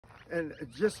And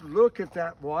just look at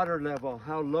that water level,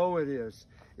 how low it is.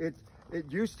 It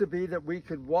used to be that we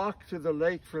could walk to the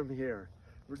lake from here,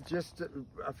 just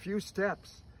a few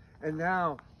steps. And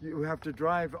now you have to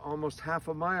drive almost half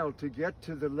a mile to get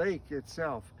to the lake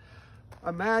itself.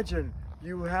 Imagine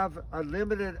you have a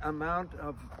limited amount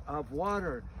of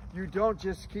water. You don't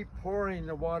just keep pouring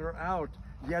the water out,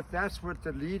 yet that's what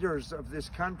the leaders of this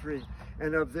country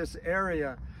and of this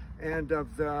area and of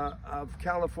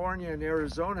California and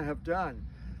Arizona have done.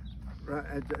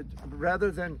 Rather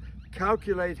than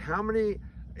calculate how many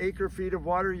acre-feet of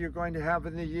water you're going to have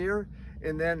in the year,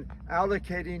 and then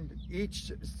allocating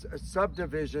each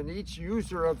subdivision, each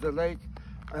user of the lake,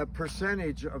 a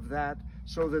percentage of that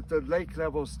so that the lake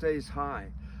level stays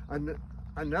high.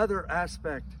 Another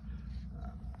aspect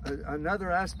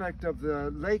of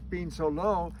the lake being so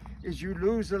low is you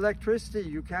lose electricity.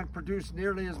 You can't produce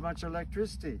nearly as much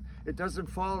electricity. It doesn't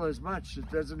fall as much. It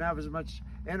doesn't have as much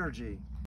energy.